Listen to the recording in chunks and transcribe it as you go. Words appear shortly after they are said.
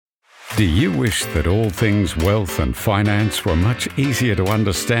Do you wish that all things wealth and finance were much easier to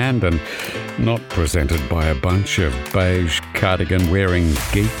understand and not presented by a bunch of beige cardigan-wearing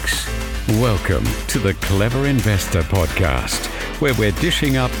geeks? Welcome to the Clever Investor Podcast, where we're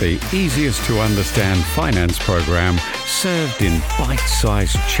dishing up the easiest to understand finance program served in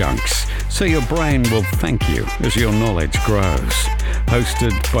bite-sized chunks, so your brain will thank you as your knowledge grows.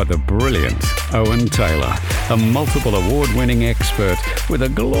 Hosted by the brilliant Owen Taylor, a multiple award-winning expert with a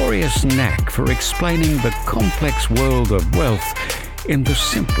glorious knack for explaining the complex world of wealth in the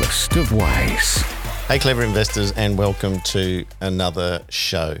simplest of ways. Hey, clever investors, and welcome to another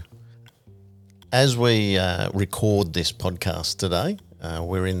show. As we record this podcast today,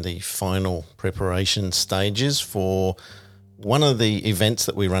 we're in the final preparation stages for one of the events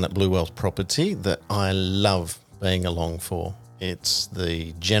that we run at Blue Wealth Property that I love being along for. It's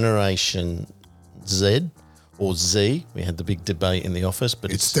the Generation Z or Z. We had the big debate in the office,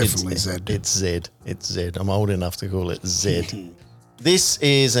 but it's definitely Z. It's Z. It's Z. I'm old enough to call it Z. This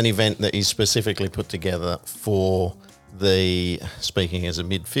is an event that is specifically put together for the, speaking as a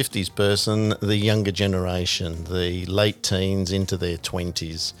mid-50s person, the younger generation, the late teens into their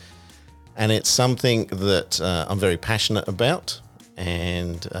 20s. And it's something that I'm very passionate about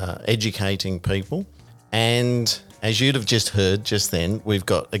and educating people. And as you'd have just heard just then, we've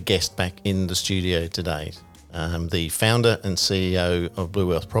got a guest back in the studio today, the founder and CEO of Blue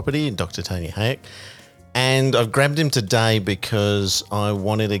Wealth Property, Dr Tony Hayek. And I've grabbed him today because I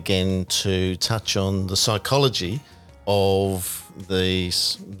wanted again to touch on the psychology of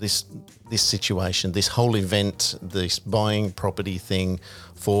this situation, this whole event, this buying property thing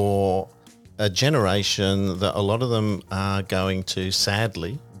for a generation that a lot of them are going to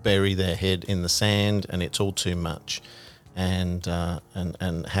sadly bury their head in the sand, and it's all too much, and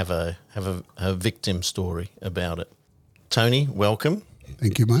have a victim story about it. Tony, welcome.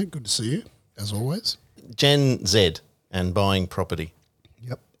 Thank you, mate. Good to see you, as always. Gen Z and buying property.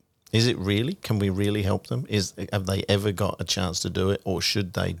 Yep. Is it really? Can we really help them? Have they ever got a chance to do it, or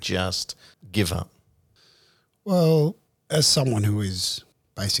should they just give up? Well, as someone who is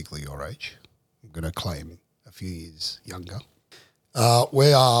basically your age, I'm going to claim a few years younger.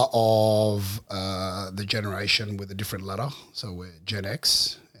 We are of the generation with a different letter, so we're Gen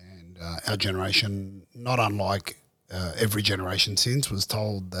X, and our generation, not unlike every generation since, was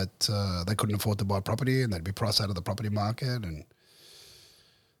told that they couldn't afford to buy property and they'd be priced out of the property market. And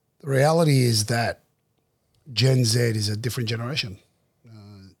the reality is that Gen Z is a different generation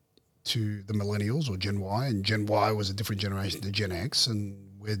to the millennials or Gen Y, and Gen Y was a different generation to Gen X, and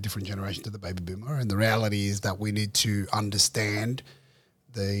we're a different generation to the baby boomer. And the reality is that we need to understand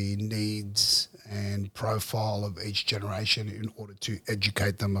the needs and profile of each generation in order to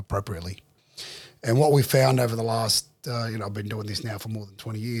educate them appropriately. And what we found over the last, I've been doing this now for more than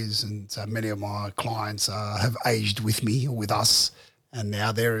 20 years, and so many of my clients have aged with me or with us, and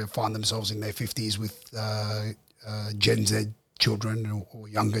now they find themselves in their 50s with Gen Z children or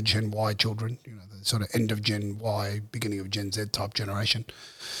younger Gen Y children, the sort of end of Gen Y, beginning of Gen Z type generation.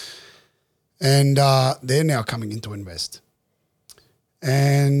 And they're now coming in to invest.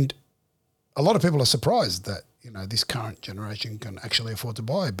 And a lot of people are surprised that, this current generation can actually afford to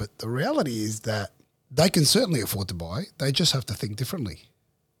buy. But the reality is that they can certainly afford to buy. They just have to think differently.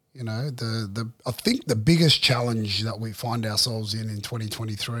 I think the biggest challenge that we find ourselves in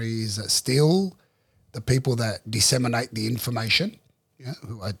 2023 is that still the people that disseminate the information,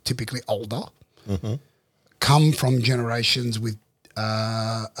 who are typically older, come from generations with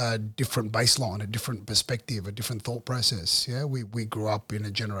a different baseline, a different perspective, a different thought process. Yeah, we grew up in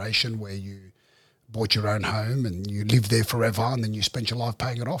a generation where you bought your own home and you lived there forever, and then you spent your life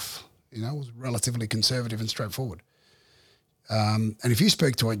paying it off. It was relatively conservative and straightforward. And if you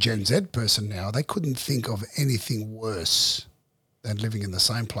speak to a Gen Z person now, they couldn't think of anything worse than living in the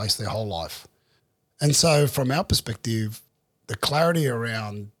same place their whole life. And so from our perspective, the clarity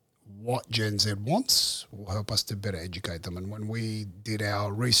around what Gen Z wants will help us to better educate them. And when we did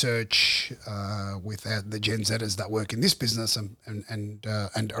our research with the Gen Zers that work in this business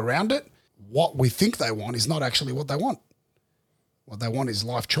and around it, what we think they want is not actually what they want. What they want is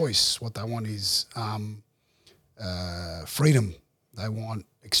life choice. What they want is freedom. They want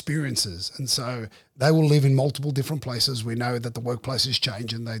experiences. And so they will live in multiple different places. We know that the workplaces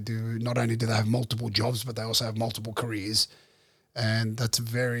change, and not only do they have multiple jobs, but they also have multiple careers. And that's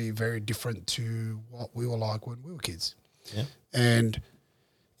very, very different to what we were like when we were kids. Yeah. And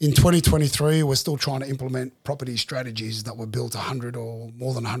in 2023, we're still trying to implement property strategies that were built 100 or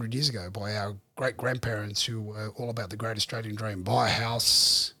more than 100 years ago by our great-grandparents who were all about the great Australian dream. Buy a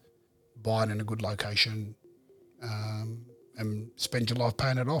house, buy it in a good location, and spend your life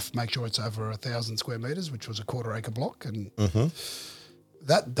paying it off. Make sure it's over 1,000 square metres, which was a quarter acre block, and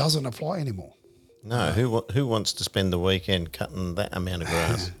that doesn't apply anymore. No, who wants to spend the weekend cutting that amount of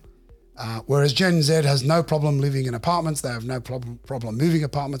grass? Whereas Gen Z has no problem living in apartments. They have no problem moving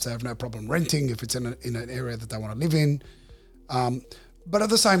apartments. They have no problem renting if it's in an area that they want to live in. But at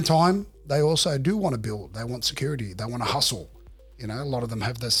the same time, they also do want to build. They want security. They want to hustle. You know, a lot of them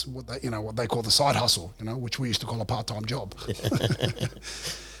have this, what they call the side hustle, you know, which we used to call a part-time job.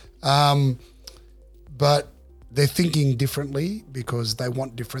 But they're thinking differently because they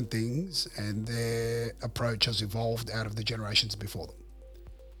want different things, and their approach has evolved out of the generations before them.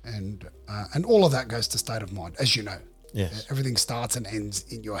 And all of that goes to state of mind, as you know. Yes. Everything starts and ends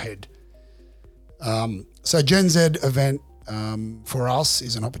in your head. So Gen Z event for us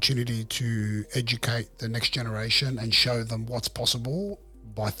is an opportunity to educate the next generation and show them what's possible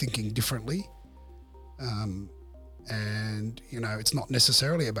by thinking differently. And, you know, it's not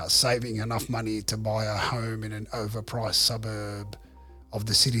necessarily about saving enough money to buy a home in an overpriced suburb of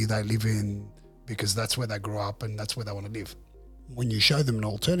the city they live in because that's where they grew up and that's where they want to live. When you show them an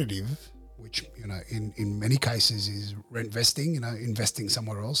alternative, which, you know, in many cases is rent vesting, you know, investing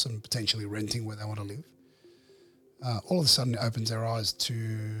somewhere else and potentially renting where they want to live, all of a sudden it opens their eyes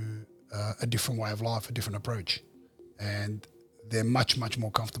to a different way of life, a different approach. And they're much, much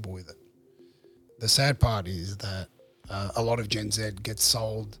more comfortable with it. The sad part is that a lot of Gen Z gets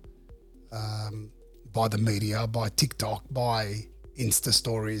sold by the media, by TikTok, by Insta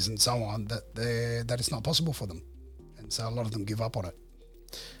stories and so on, that it's not possible for them. And so a lot of them give up on it.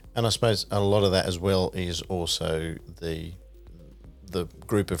 And I suppose a lot of that as well is also the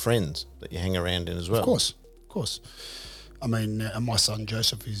group of friends that you hang around in as well. Of course. I mean, my son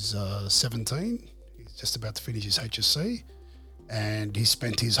Joseph is 17. He's just about to finish his HSC. And he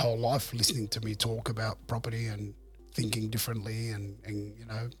spent his whole life listening to me talk about property and thinking differently and you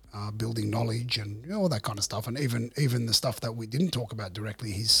know, building knowledge and, you know, all that kind of stuff. And even the stuff that we didn't talk about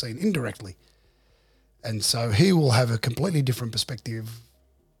directly, he's seen indirectly. And so he will have a completely different perspective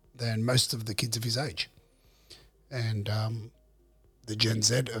than most of the kids of his age. And the Gen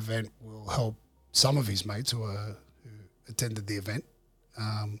Z event will help some of his mates who attended the event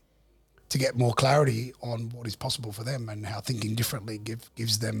to get more clarity on what is possible for them and how thinking differently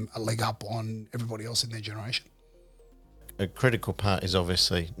gives them a leg up on everybody else in their generation. A critical part is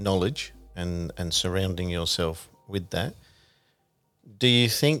obviously knowledge and surrounding yourself with that. Do you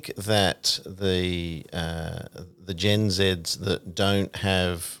think that the Gen Zs that don't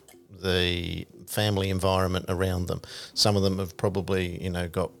have the family environment around them, some of them have probably, you know,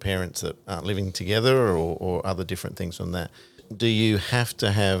 got parents that aren't living together or other different things on that. Do you have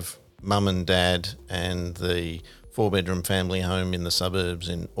to have mum and dad and the 4-bedroom family home in the suburbs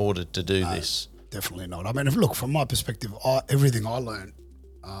in order to do this? Definitely not. I mean, look, from my perspective, everything I learned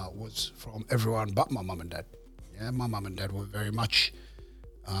was from everyone but my mum and dad. Yeah, my mum and dad were very much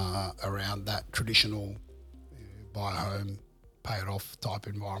around that traditional buy a home, pay it off type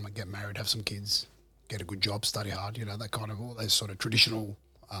environment, get married, have some kids, get a good job, study hard, you know, that kind of all those sort of traditional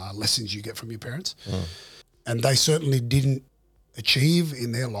lessons you get from your parents. And they certainly didn't achieve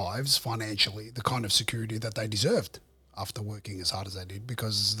in their lives financially the kind of security that they deserved after working as hard as they did,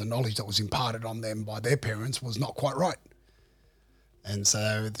 because the knowledge that was imparted on them by their parents was not quite right. And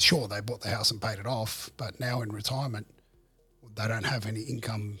so, sure, they bought the house and paid it off, but now in retirement, they don't have any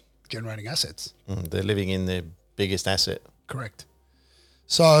income generating assets. They're living in their biggest asset. Correct.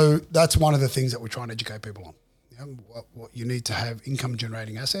 So that's one of the things that we're trying to educate people on. You know, what you need to have income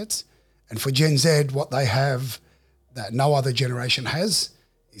generating assets. And for Gen Z, what they have that no other generation has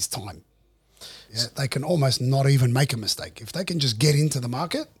is time. Yeah, they can almost not even make a mistake. If they can just get into the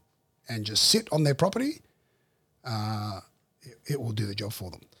market and just sit on their property, it will do the job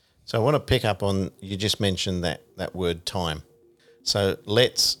for them. So I want to pick up on, you just mentioned that word time. So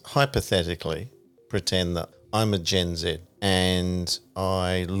let's hypothetically pretend that I'm a Gen Z and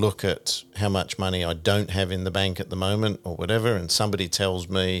I look at how much money I don't have in the bank at the moment or whatever, and somebody tells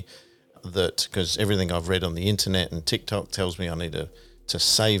me that, because everything I've read on the internet and TikTok tells me I need to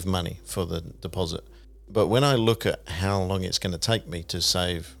save money for the deposit. But when I look at how long it's going to take me to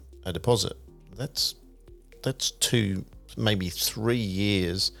save a deposit, that's 2, maybe 3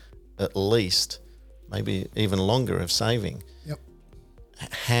 years at least, maybe even longer of saving. Yep.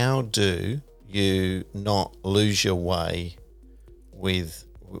 How do you not lose your way with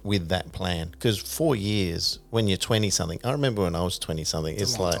that plan? Because 4 years when you're 20 something, I remember when I was 20 something,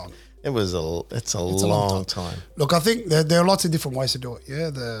 it's like time. It's a long time. Look, I think there are lots of different ways to do it.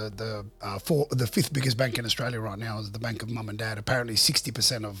 Yeah, the fifth biggest bank in Australia right now is the bank of mum and dad. Apparently, over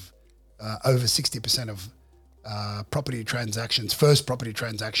 60% of property transactions, first property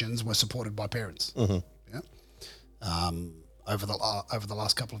transactions were supported by parents. Yeah, over the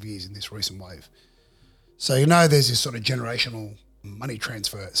last couple of years in this recent wave. So there's this sort of generational money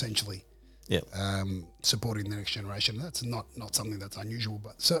transfer essentially. Yeah. Supporting the next generation. That's not something that's unusual.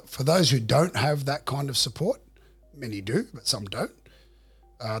 But so for those who don't have that kind of support, many do, but some don't,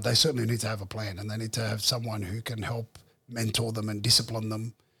 they certainly need to have a plan, and they need to have someone who can help mentor them and discipline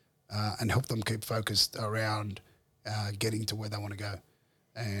them and help them keep focused around getting to where they want to go.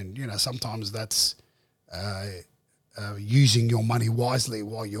 And, sometimes that's using your money wisely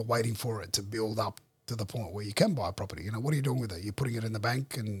while you're waiting for it to build up to the point where you can buy a property. What are you doing with it? You're putting it in the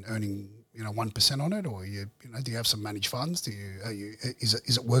bank and earning 1% on it, or do you have some managed funds?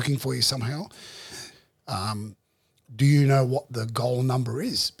 Is it working for you somehow? Do you know what the goal number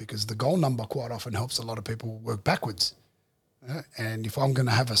is? Because the goal number quite often helps a lot of people work backwards. And if I'm going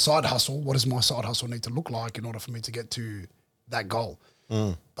to have a side hustle, what does my side hustle need to look like in order for me to get to that goal?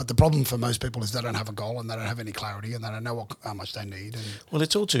 But the problem for most people is they don't have a goal and they don't have any clarity and they don't know how much they need. Well,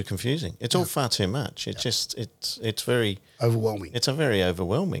 it's all too confusing. It's all far too much. It's very overwhelming. It's a very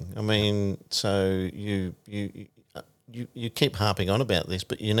overwhelming. I mean, so you keep harping on about this,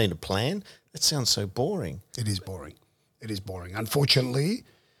 but you need a plan. That sounds so boring. It is boring. Unfortunately,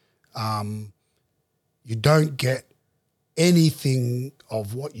 you don't get anything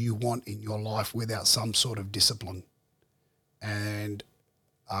of what you want in your life without some sort of discipline. And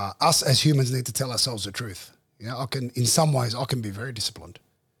us as humans need to tell ourselves the truth. In some ways, I can be very disciplined,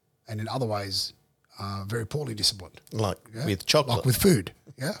 and in other ways, very poorly disciplined. Like with chocolate. Like with food,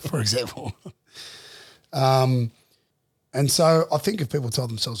 for example. And so I think if people tell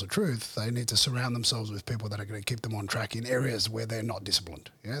themselves the truth, they need to surround themselves with people that are going to keep them on track in areas where they're not disciplined.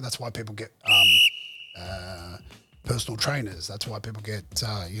 That's why people get personal trainers. That's why people get,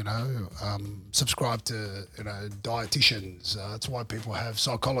 subscribe to, dietitians. That's why people have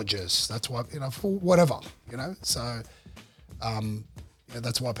psychologists. That's why, for whatever, So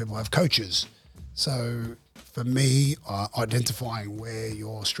that's why people have coaches. So for me, identifying where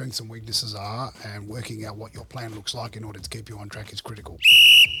your strengths and weaknesses are and working out what your plan looks like in order to keep you on track is critical.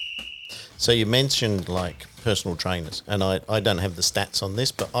 So you mentioned like personal trainers, and I don't have the stats on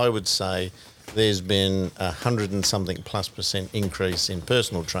this, but I would say there's been 100 and something +% increase in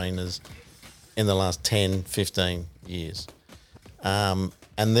personal trainers in the last 10, 15 years. And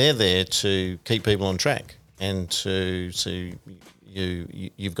they're there to keep people on track and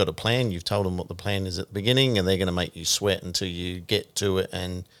you've got a plan. You've told them what the plan is at the beginning, and they're going to make you sweat until you get to it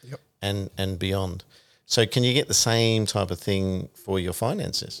and beyond. So can you get the same type of thing for your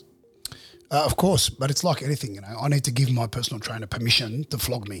finances? Of course, but it's like anything, I need to give my personal trainer permission to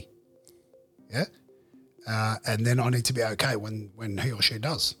flog me. And then I need to be okay when he or she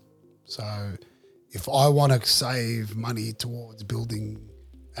does. So if I want to save money towards building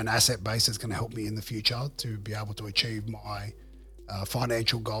an asset base that's going to help me in the future to be able to achieve my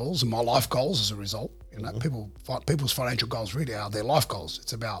financial goals and my life goals as a result, people's financial goals really are their life goals.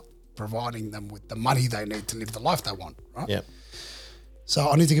 It's about providing them with the money they need to live the life they want, right? Yeah. So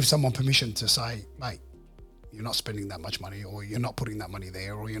I need to give someone permission to say, mate, you're not spending that much money, or you're not putting that money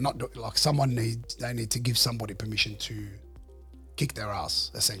there, or you're not they need to give somebody permission to kick their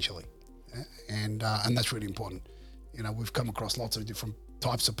ass, essentially. And that's really important. We've come across lots of different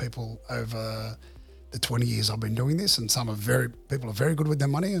types of people over the 20 years I've been doing this, and people are very good with their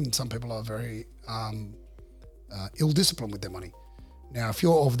money, and some people are very ill-disciplined with their money. Now, if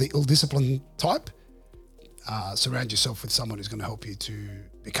you're of the ill-disciplined type, surround yourself with someone who's going to help you to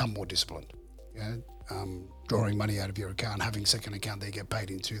become more disciplined. Drawing money out of your account, having second account that you get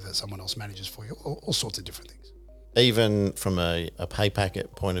paid into that someone else manages for you, all sorts of different things. Even from a pay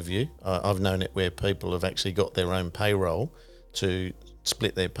packet point of view, I've known it where people have actually got their own payroll to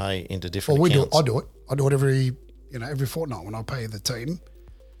split their pay into different accounts. I do it every fortnight when I pay the team.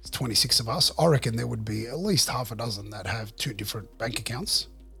 It's 26 of us. I reckon there would be at least half a dozen that have two different bank accounts.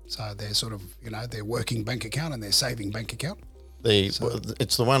 So they're sort of, their working bank account and their saving bank account. It's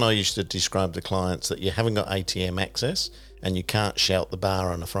the one I used to describe to clients that you haven't got ATM access and you can't shout the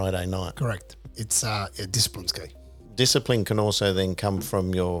bar on a Friday night. Correct. It's a discipline's key. Discipline can also then come from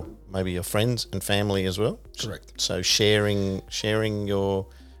maybe your friends and family as well. Correct. So sharing your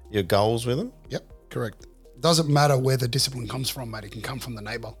goals with them. Yep, correct. Doesn't matter where the discipline comes from, mate. It can come from the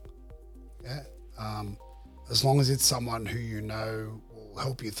neighbour. Yeah. As long as it's someone who will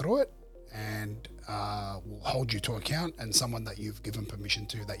help you through it and will hold you to account, and someone that you've given permission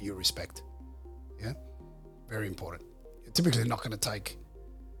to that you respect. Yeah, very important. You're typically not going to take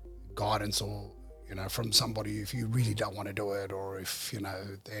guidance or from somebody if you really don't want to do it, or if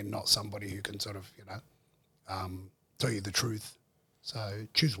they're not somebody who can sort of tell you the truth. So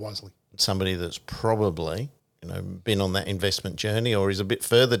choose wisely. Somebody that's probably, been on that investment journey or is a bit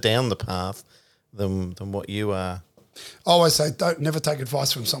further down the path than what you are. I always say, never take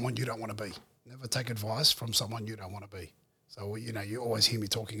advice from someone you don't want to be. Never take advice from someone you don't want to be. So, you always hear me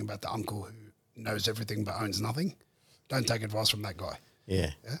talking about the uncle who knows everything but owns nothing. Don't take advice from that guy.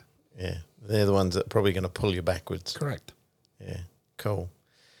 Yeah. They're the ones that are probably going to pull you backwards. Correct. Yeah, cool.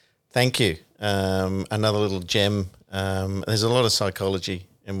 Thank you. Another little gem. There's a lot of psychology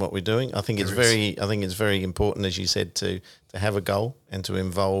in what we're doing. I think it's very important, as you said, to have a goal and to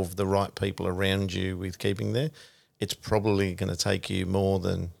involve the right people around you with keeping there. It's probably going to take you more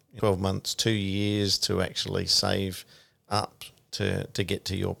than 12 months, 2 years to actually save up to get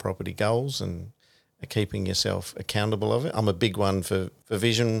to your property goals and keeping yourself accountable of it. I'm a big one for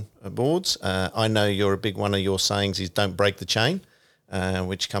vision boards. I know you're a big one of your sayings is don't break the chain,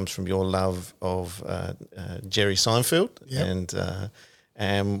 which comes from your love of Jerry Seinfeld. Yep.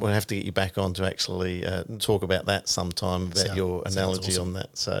 And we'll have to get you back on to actually talk about that sometime, about your analogy on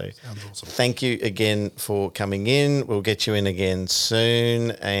that. So awesome. Thank you again for coming in. We'll get you in again soon.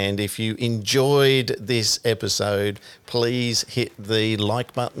 And if you enjoyed this episode, please hit the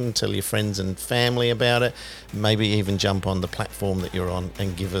like button, tell your friends and family about it, maybe even jump on the platform that you're on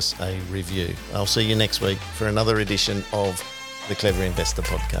and give us a review. I'll see you next week for another edition of the Clever Investor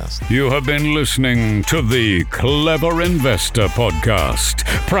Podcast. You have been listening to the Clever Investor Podcast,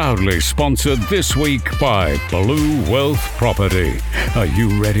 proudly sponsored this week by Blue Wealth Property. Are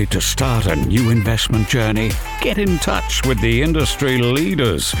you ready to start a new investment journey? Get in touch with the industry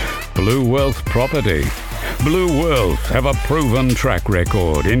leaders, Blue Wealth Property. Blue Wealth have a proven track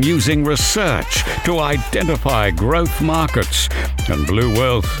record in using research to identify growth markets, and Blue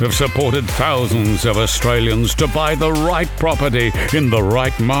Wealth have supported thousands of Australians to buy the right property in the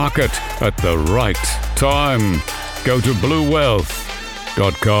right market at the right time. Go to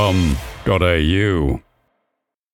bluewealth.com.au.